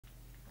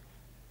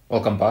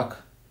Welcome back.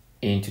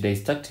 In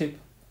today's tech tip,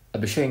 I'll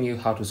be showing you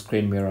how to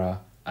screen mirror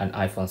an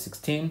iPhone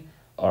 16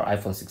 or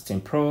iPhone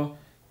 16 Pro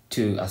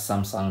to a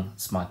Samsung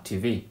Smart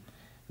TV.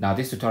 Now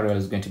this tutorial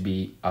is going to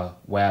be a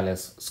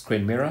wireless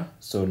screen mirror,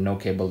 so no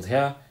cables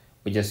here.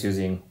 We're just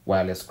using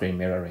wireless screen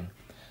mirroring.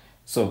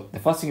 So the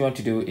first thing you want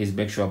to do is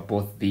make sure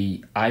both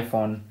the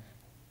iPhone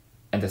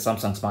and the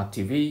Samsung Smart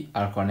TV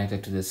are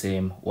connected to the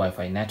same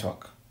Wi-Fi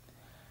network.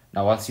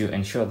 Now once you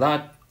ensure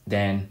that,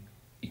 then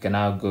you can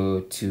now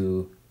go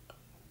to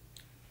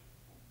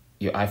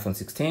your iPhone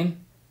 16,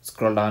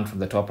 scroll down from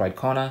the top right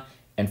corner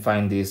and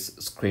find this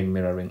screen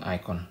mirroring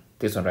icon,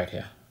 this one right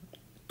here,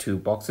 2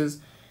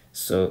 boxes.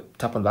 So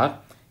tap on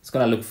that. It's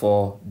going to look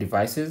for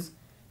devices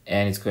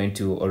and it's going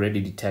to already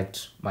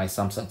detect my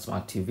Samsung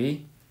Smart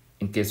TV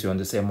in case you're on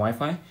the same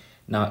Wi-Fi.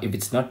 Now if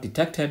it's not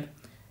detected,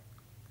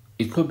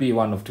 it could be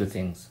one of two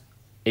things: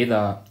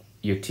 either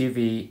your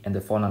TV and the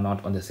phone are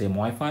not on the same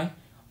Wi-Fi,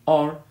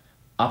 or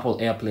Apple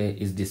AirPlay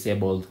is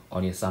disabled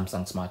on your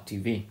Samsung Smart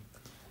TV.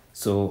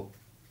 So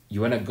you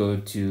want to go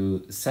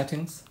to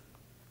settings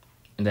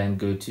and then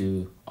go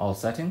to all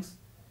settings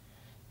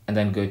and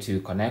then go to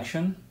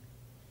connection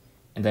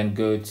and then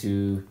go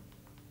to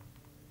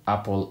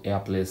Apple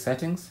AirPlay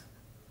settings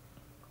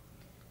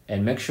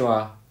and make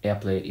sure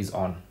AirPlay is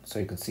on. So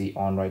you can see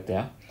on right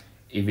there.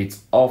 If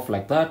it's off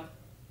like that,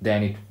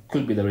 then it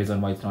could be the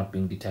reason why it's not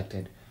being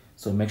detected.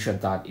 So make sure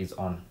that is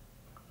on.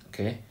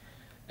 Okay,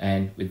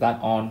 and with that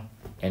on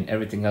and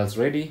everything else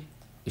ready,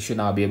 you should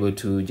now be able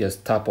to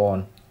just tap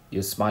on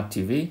your Smart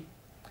TV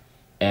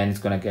and it's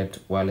gonna get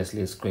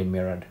wirelessly screen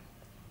mirrored.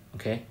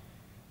 Okay,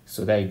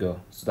 so there you go.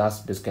 So that's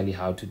basically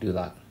how to do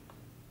that.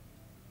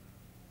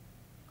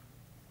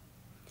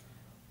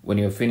 When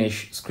you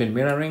finish screen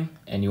mirroring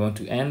and you want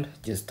to end,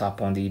 just tap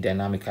on the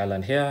dynamic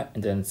island here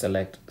and then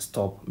select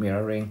stop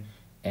mirroring,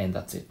 and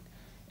that's it.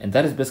 And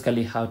that is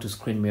basically how to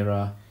screen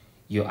mirror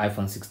your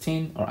iPhone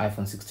 16 or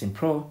iPhone 16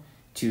 Pro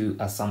to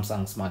a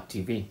Samsung Smart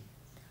TV.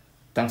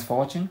 Thanks for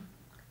watching.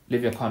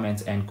 Leave your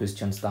comments and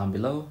questions down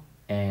below,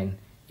 and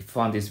if you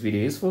found this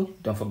video useful,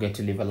 don't forget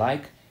to leave a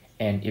like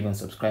and even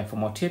subscribe for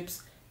more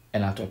tips,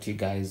 and I'll talk to you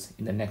guys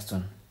in the next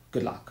one.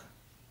 Good luck.